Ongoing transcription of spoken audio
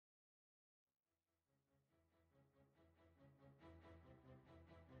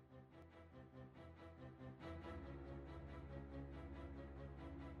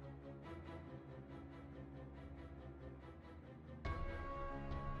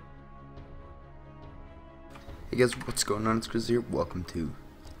Hey guys, what's going on? It's Grizzly here. Welcome to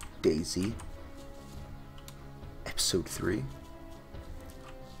DayZ, episode 3.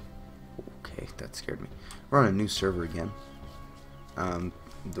 Okay, that scared me. We're on a new server again.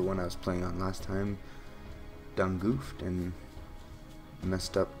 The one I was playing on last time done goofed and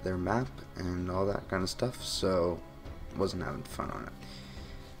messed up their map and all that kind of stuff, so wasn't having fun on it.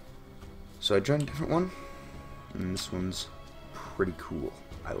 So I joined a different one, and this one's pretty cool.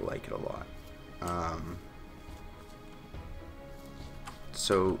 I like it a lot.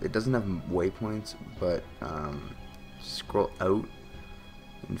 So it doesn't have waypoints, but scroll out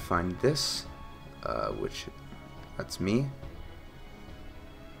and find this, which that's me.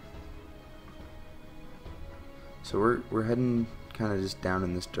 So we're heading kind of just down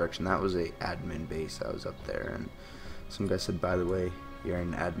in this direction. That was a admin base that was up there, and some guy said, by the way, you're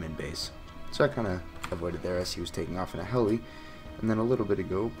in an admin base. So I kind of avoided there as he was taking off in a heli. And then a little bit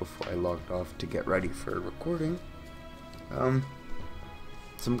ago, before I logged off to get ready for recording,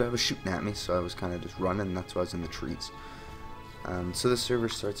 some guy was shooting at me, so I was kind of just running, and that's why I was in the trees. So the server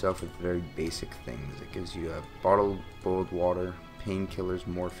starts off with very basic things. It gives you a bottle of boiled water, painkillers,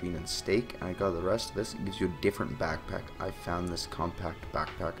 morphine, and steak, and I got the rest of this. It gives you a different backpack. I found this compact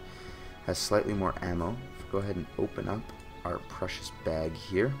backpack has slightly more ammo. Go ahead and open up our precious bag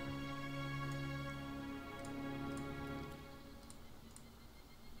here.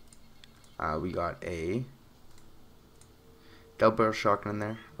 We got a double barrel shotgun in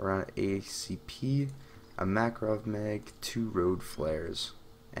there, around ACP, a Makarov mag, 2 road flares,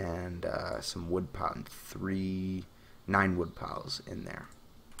 and some wood pile, and 9 wood piles in there.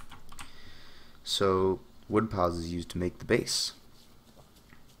 So wood piles is used to make the base.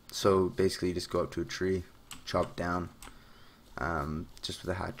 So basically you just go up to a tree, chop it down just with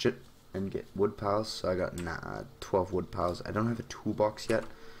a hatchet, and get wood piles. So I got 12 wood piles. I don't have a toolbox yet,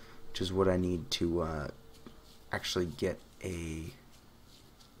 which is what I need to actually get a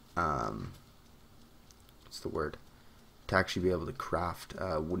what's the word, to actually be able to craft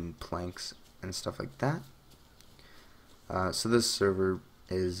wooden planks and stuff like that. So this server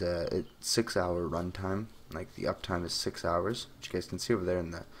is it's 6-hour runtime. Like the uptime is 6 hours, which you guys can see over there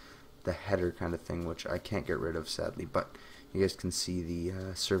in the header kind of thing, which I can't get rid of sadly, but you guys can see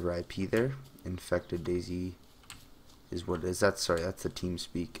the server IP there. Infected DayZ is what it is. That's the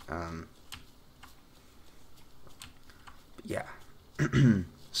TeamSpeak. Yeah.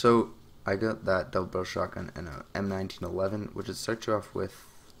 So I got that double barrel shotgun and a M1911, which it starts you off with.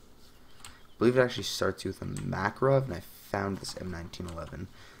 I believe it actually starts you with a Makarov, and I found this M1911.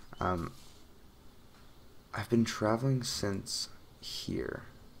 I've been traveling since here.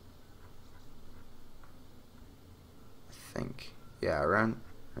 I think, yeah, around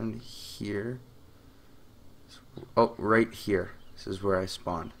here. Oh, right here. This is where I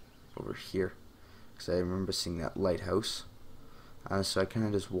spawned, over here, because I remember seeing that lighthouse. So I kind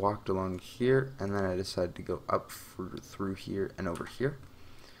of just walked along here, and then I decided to go up through here and over here.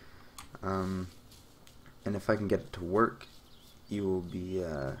 And if I can get it to work, you will be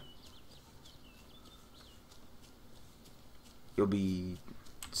you'll be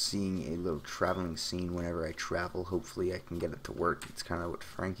seeing a little traveling scene whenever I travel. Hopefully I can get it to work. It's kind of what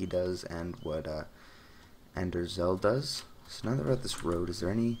Frankie does and what Anderzel does. So now that we're at this road, is there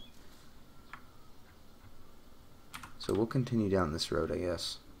any... So we'll continue down this road, I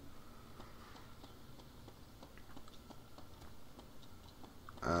guess.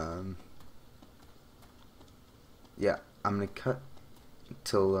 Yeah, I'm gonna cut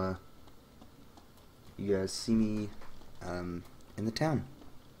until you guys see me in the town.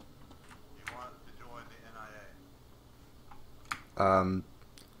 You want to join the NIA?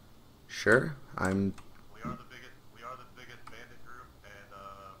 Sure. We are the biggest bandit group, and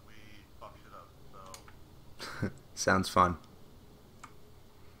we fuck shit up. So. Sounds fun.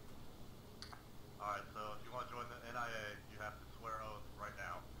 All right. So if you want to join the NIA, you have to swear oath right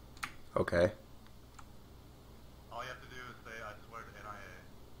now. Okay. All you have to do is say, "I swear to NIA."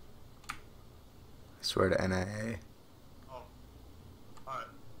 I swear to NIA. Oh. All right.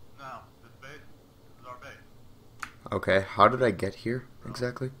 Now this base is our base. Okay. How did I get here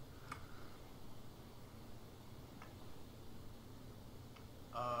exactly?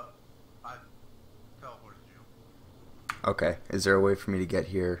 I teleported you. Okay. Is there a way for me to get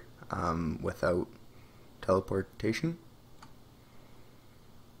here without teleportation?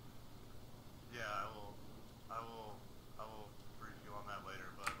 Yeah, I will brief you on that later.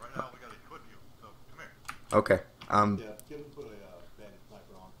 But right now we gotta equip you. So come here. Okay. Yeah, give him put a bandit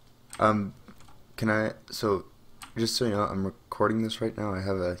sniper on. Can I? So, just so you know, I'm recording this right now. I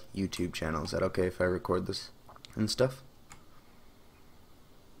have a YouTube channel. Is that okay if I record this and stuff?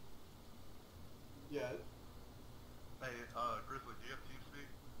 Yeah,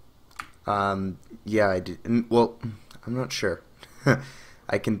 Yeah, I did. Well, I'm not sure.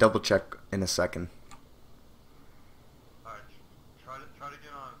 I can double check in a second. All right, try to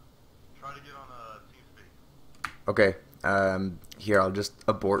get on TeamSpeak. Okay. Here, I'll just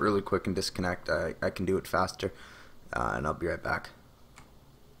abort really quick and disconnect. I can do it faster, and I'll be right back.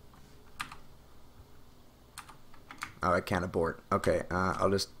 Oh, I can't abort. Okay, I'll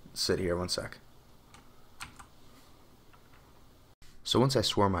just sit here one sec. So once I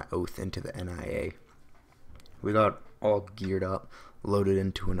swore my oath into the NIA, we got all geared up, loaded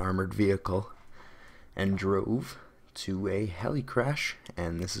into an armored vehicle, and drove to a heli crash,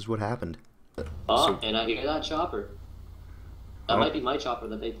 and this is what happened. Oh, and I hear that chopper. That might be my chopper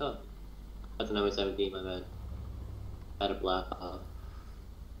that they took. That's an MA-17, my bad. Had a black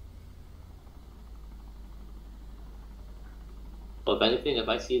But if anything, if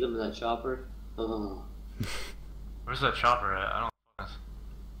I see them in that chopper, oh. Where's that chopper at? I don't know.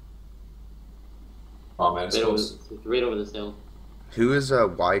 Oh man, it's close. Right over this hill. Who is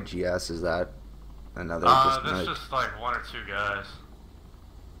YGS? Is that another? That's just like one or two guys.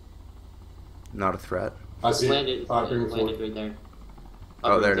 Not a threat. I see it. Landed right there.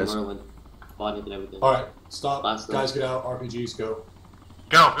 Oh, there it is. Bodied and everything. Alright, stop. Last Guys, get out. RPGs, go.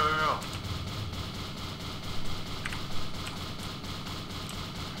 Go, go, go.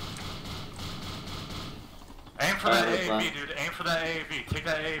 Aim for that AAV, dude. Aim for that AAV. Take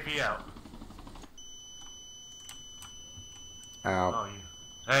that AAV out. Ow. Oh, you.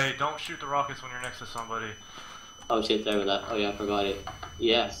 Hey, don't shoot the rockets when you're next to somebody. Oh shit, there with that. Oh yeah, I forgot it.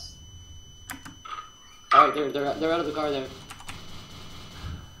 Yes. Alright, they're out of the car there.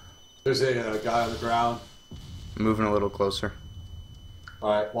 There's a guy on the ground. Moving a little closer.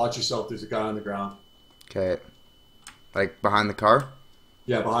 Alright, watch yourself. There's a guy on the ground. Okay. Like behind the car?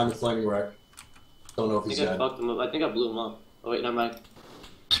 Yeah, behind the flaming wreck. Don't know if he's I think I dead. fucked him up. I think I blew him up. Oh wait, never mind.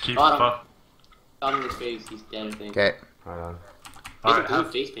 Just keep Got him. fuck. Shot him in the face. He's dead, I think. Okay. Right on. He's Alright, a blue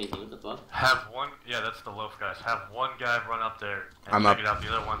have, face painting. What the fuck? have one. Yeah, that's the loaf guys. Have one guy run up there and I'm check up. it out.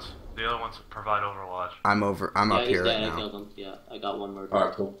 The other ones provide overwatch. I'm up He's here dead. right I now. killed him. Yeah, I got one murder.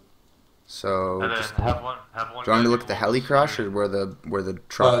 Alright, cool. So And then just, have one. do you want me to look at the heli crash or where the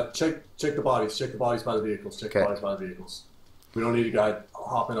truck? Check the bodies. Check the bodies by the vehicles. Check the Okay. bodies by the vehicles. We don't need a guy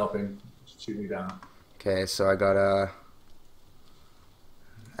hopping up and shooting you down. Okay, so I got a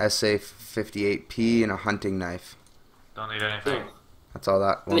SA-58P and a hunting knife. Don't need anything. That's all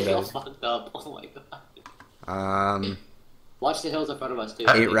that one They all does. fucked up. Oh my god. Watch the hills in front of us too.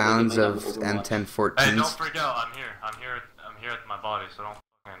 8 rounds of M1014s. Hey, don't freak out. I'm here. I'm here at my body, so don't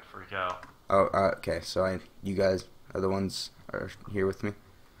fucking freak out. Oh, okay. So you guys are the ones are here with me.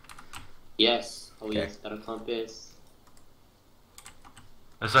 Yes. Oh Okay. yes. Got a compass.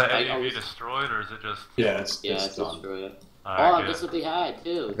 Is that I AAV always- destroyed or is it just? Yeah, it's done. destroy it. Alright, Oh, good. that's what they had I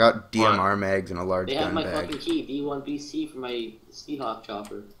too. got DMR mags and a large They have gun my bag. fucking key, D1BC for my Seahawk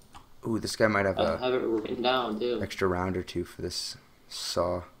chopper. Ooh, this guy might have I a have it written down too. extra round or two for this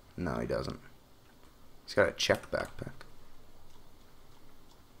saw. No, he doesn't. He's got a check backpack.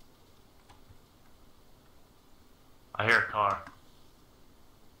 I hear a car.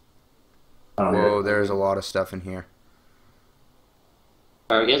 Whoa, there's a lot of stuff in here.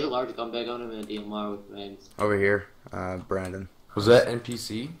 Alright, he has a large gun bag on him and a DMR with mags. Over here, Brandon. Was that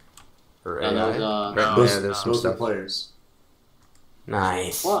NPC? Or And AI? those, No, Yeah, Those, there's some those are stuff. players.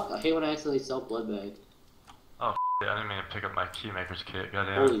 Nice. Fuck, I hate when I accidentally sell blood bag. Oh, I didn't mean to pick up my keymaker's kit.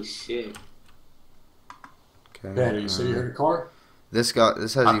 Goddamn. Holy shit. Okay. Banner, you said you heard a car? This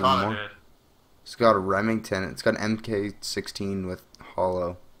has I even thought I more. did. It's got a Remington. It's got an MK16 with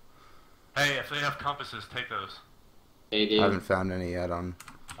hollow. Hey, if they have compasses, take those. They I do. haven't found any yet on.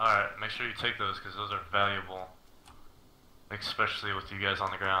 Alright, make sure you take those because those are valuable. Especially with you guys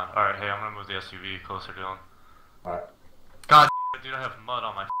on the ground. Alright, hey, I'm gonna move the SUV closer to them. Alright. God damn it, dude, I have mud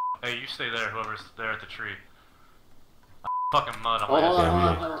on my. Hey, you stay there, whoever's there at the tree. I have fucking mud on Oh, my hold on, SUV. hold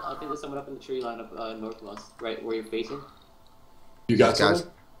on, hold on. I think there's someone up in the tree line up north of us. Right where you're facing. You got Guys. someone?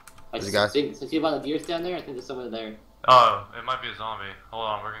 I There's a guy. think, since you have the deer stand there, I think there's someone there. Oh, it might be a zombie. Hold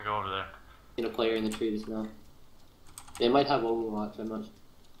on, we're gonna go over there. In a player in the tree just now. They might have Overwatch, I'm not sure.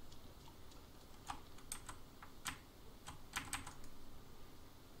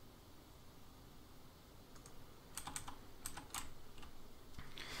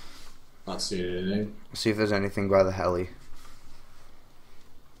 Not seeing anything. See if there's anything by the heli.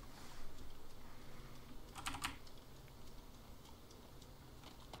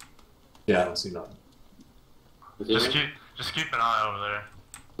 Yeah, I don't see nothing. Was there Just one? keep an eye over there.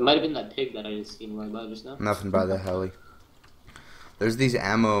 It might have been that pig that I just seen right by just now. Nothing by the heli. There's these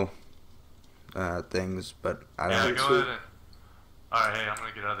ammo things, but I Yeah, don't. go ahead Alright, hey, I'm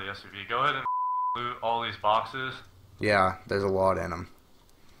gonna get out of the SUV. Go ahead and loot all these boxes. Yeah, there's a lot in them.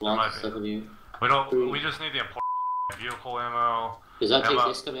 Lots of stuff in here. We just need the important shit, like vehicle ammo. Does that take ammo.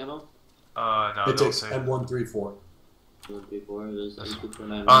 discom ammo? No, It takes take... M134. 134, there's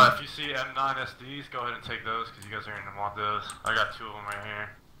M249. If you see M9 SDs, go ahead and take those, because you guys are gonna want those. I got 2 of them right here.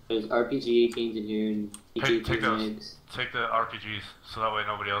 There's RPG 18s in here, and Take those. Mags. Take the RPGs, so that way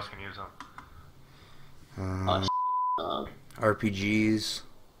nobody else can use them. RPGs,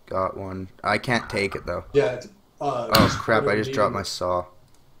 got one. I can't take it though. Yeah. Oh crap! I just dropped my saw.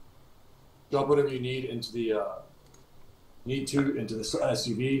 Drop whatever you need into the into the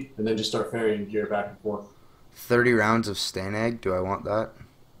SUV, and then just start ferrying gear back and forth. 30 rounds of Stanag. Do I want that?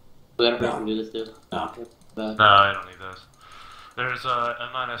 We got a person do this too. No. No, I don't need those. There's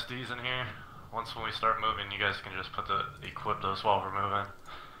M9 SDs in here. Once when we start moving, you guys can just equip those while we're moving.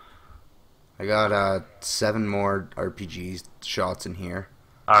 I got 7 more RPG shots in here.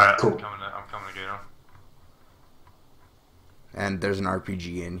 Alright, cool. I'm coming to get them. And there's an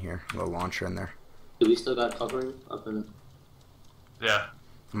RPG in here, a launcher in there. Do we still got covering up in? Yeah.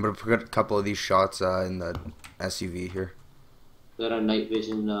 I'm gonna put a couple of these shots in the SUV here. We got our night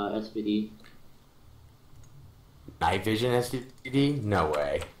vision SVD. Night vision SVD? No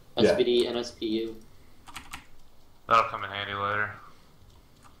way. SVD and SPU. That'll come in handy later.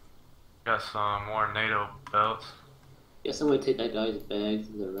 Got some more NATO belts. Guess I'm gonna take that guy's bags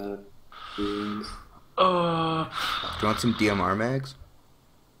and they're out. Do you want some DMR mags?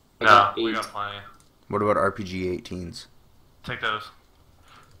 No, we got plenty. What about RPG 18s? Take those.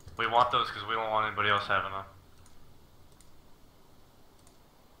 We want those because we don't want anybody else having them.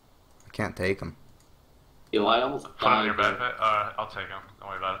 I can't take them. Yo, I almost put them in your backpack. I'll take them. Don't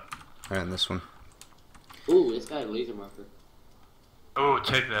worry about it. Alright, and this one. Ooh, this guy has a laser marker. Ooh,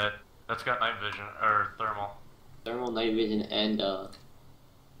 take that. That's got night vision or thermal. Thermal, night vision, and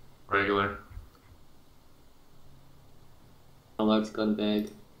regular. A large gun bag,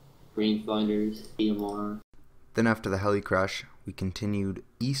 range finders, DMR. Then after the heli crash, we continued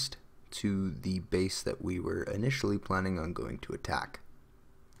east to the base that we were initially planning on going to attack.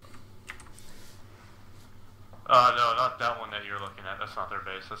 No, not that one that you're looking at. That's not their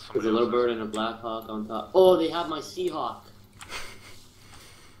base. That's somebody There's a little else's. bird and a black hawk on top. Oh, they have my Seahawk.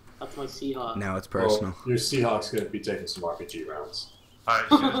 That's my Seahawk. Now it's personal. Well, your Seahawk's gonna be taking some RPG rounds. Alright,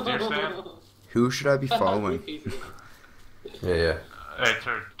 see this deer stand? Who should I be following? Yeah. Hey,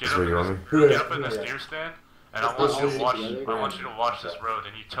 Turd, get That's where you want me? up in this deer stand, and I want you to watch this road,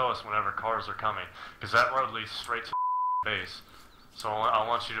 and you tell us whenever cars are coming, because that road leads straight to the base. So I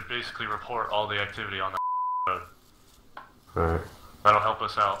want you to basically report all the activity on that road. Alright. That'll help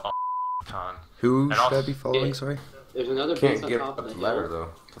us out a ton. Who And should also- I be following, sorry? There's another Can't base on get top up of the the ladder hill. though.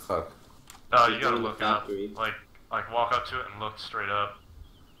 What the fuck? Oh, you It's gotta in the look up. factory. Like walk up to it and look straight up.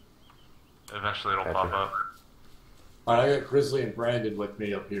 Eventually it'll pop up. Alright, I got Grizzly and Brandon with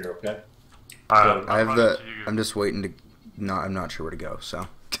me up here, okay? Alright, I have the. I'm just waiting to. No, I'm not sure where to go. So.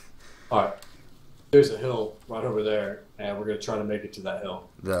 Alright. There's a hill right over there, and we're gonna try to make it to that hill.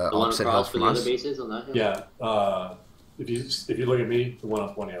 The The one opposite hill across from from the other us. bases on that hill? Yeah. If you look at me, the one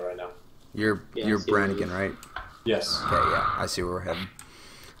I'm pointing at right now. You're Yeah, you're I see where it Brannigan, is. right? Yes. Okay, yeah, I see where we're heading.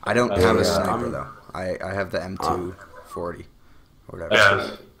 I don't Yeah, have a yeah, sniper I'm- though. I have the M240 or whatever.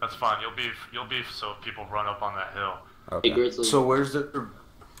 Yeah, that's fine. You'll be so people run up on that hill. Hey, Okay. Grizzly. So where's the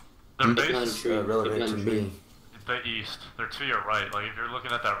Their Get behind a base, tree. Get relevant behind to a tree. me? the east. They're to your right. Like if you're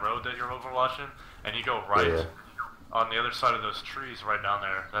looking at that road that you're overwatching, and you go right Yeah. on the other side of those trees, right down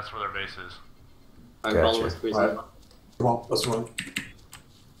there. That's where their base is. Alright, follow Gotcha. us, Grizzly. Alright. Come on, let's run.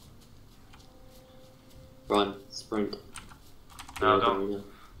 Run. Sprint. No, Yeah, don't. there we go.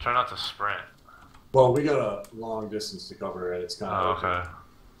 Try not to sprint. Well, we got a long distance to cover, and it's kind Oh, of okay.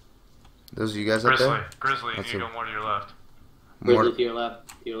 Those are you guys up Grizzly, there? Grizzly, you That's need to a- go more to your left. Grizzly More. to your left.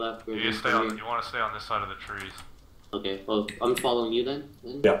 To your left, You Grizzly. need to stay Come on. here. You want to stay on this side of the trees. Okay, well, I'm following you then?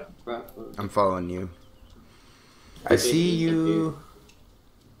 Yeah. Right. I'm following you. I see you.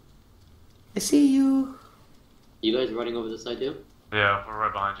 I see you. You guys running over this side too? Yeah, we're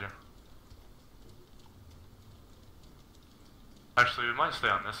right behind you. Actually, we might stay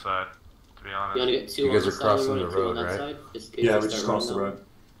on this side, to be You honest. wanna get two You on guys this are side and crossing run the two on road, that right? side? Just in case Yeah, they we just start crossed the running road.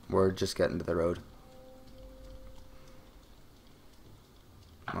 We're just getting to the road.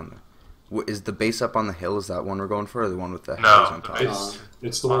 Is the base up on the hill? Is that one we're going for, or the one with the No, houses on the top? base-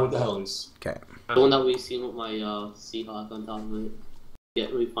 It's the one with the helis. Okay. The one that we've seen with my Seahawk on top of it. Yeah,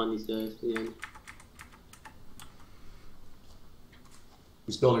 we find these guys at the end.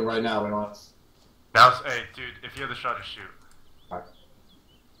 He's building right now. We don't. Hey, dude, if you have the shot, just shoot. Alright.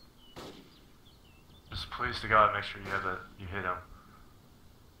 Just please to God, make sure you hit him.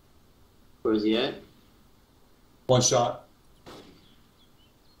 Where is he at? One shot.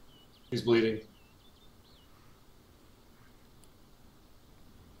 He's bleeding.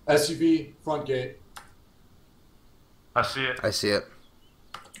 SUV, front gate. I see it. I see it.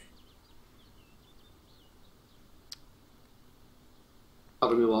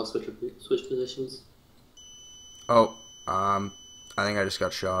 Cover me while I switch positions. Oh, I think I just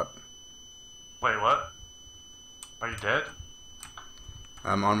got shot. Wait, what? Are you dead?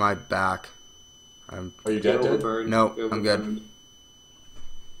 I'm on my back. Are you You're dead? overburned. No, You're I'm good. overburned.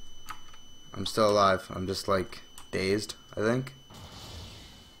 I'm still alive. I'm just like dazed, I think.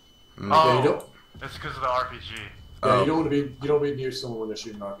 Yeah, you don't. It's because of the RPG. Yeah, Oh. you don't want to be near someone when they're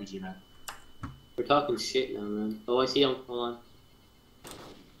shooting an RPG, man. We're talking shit now, man. Oh, I see him. Hold on.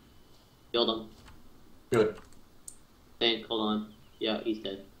 Killed him. Good. Tank, hold on. Yeah, he's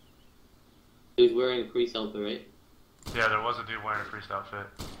dead. He was wearing a priest outfit, right? Yeah, there was a dude wearing a priest outfit.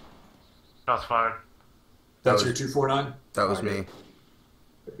 Shots fired. That's That your 249? That was Alright, me.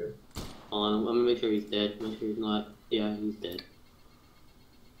 good. Hold on, I'm gonna make sure he's dead. Make sure he's not. Yeah, he's dead.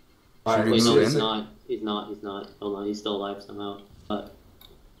 Alright, we Wait, no, move he's in? not. He's not. He's not. Hold on, he's still alive somehow. But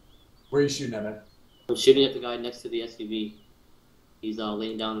where are you shooting at, man? I'm shooting at the guy next to the SUV. He's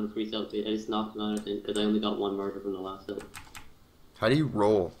laying down in a priest outfit. I just knocked him out, I think, because I only got one murder from the last hit. How do you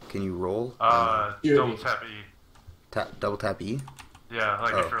roll? Can you roll? Double tap E. Double tap E? Yeah,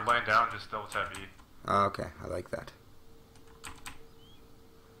 like Oh. if you're laying down, just double tap E. Oh, okay, I like that.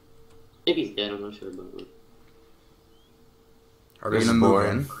 I think he's dead. I'm not sure about him. Are we This gonna is move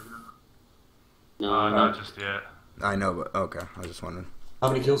boring. in? No, Not just yet. I know, but okay, I was just wondering.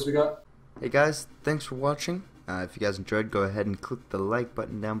 How many kills we got? Hey guys, thanks for watching. If you guys enjoyed, go ahead and click the like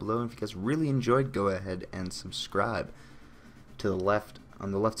button down below. And if you guys really enjoyed, go ahead and subscribe. To the left,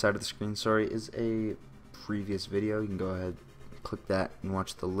 on the left side of the screen, sorry, is a previous video. You can go ahead, click that, and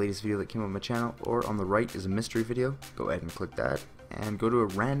watch the latest video that came on my channel. Or on the right is a mystery video. Go ahead and click that, and go to a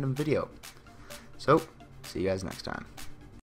random video. So, see you guys next time.